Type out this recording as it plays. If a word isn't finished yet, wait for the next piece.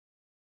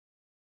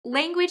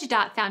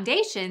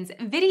Language.Foundation's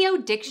Video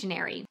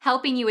Dictionary,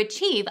 helping you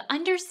achieve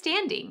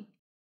understanding.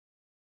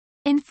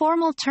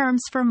 Informal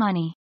terms for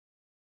money.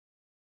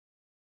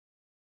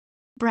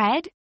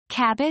 Bread,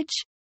 cabbage,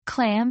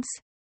 clams,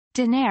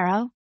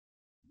 dinero,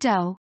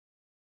 dough.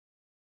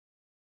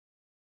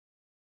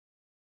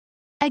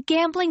 A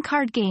gambling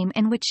card game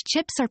in which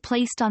chips are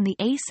placed on the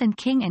ace and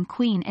king and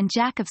queen and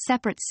jack of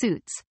separate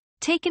suits,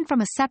 taken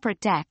from a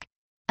separate deck.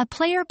 A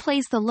player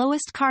plays the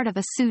lowest card of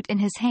a suit in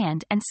his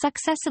hand and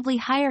successively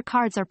higher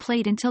cards are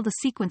played until the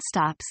sequence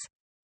stops.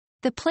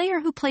 The player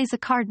who plays a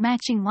card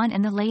matching one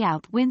in the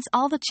layout wins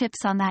all the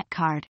chips on that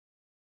card.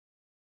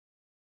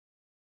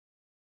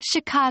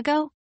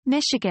 Chicago,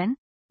 Michigan,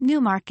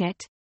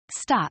 Newmarket,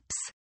 stops.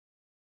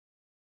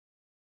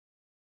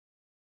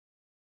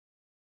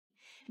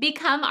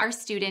 Become our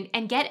student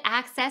and get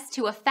access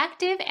to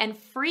effective and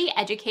free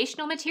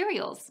educational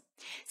materials.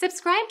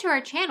 Subscribe to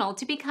our channel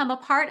to become a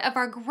part of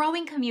our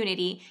growing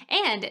community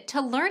and to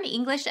learn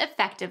English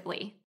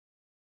effectively.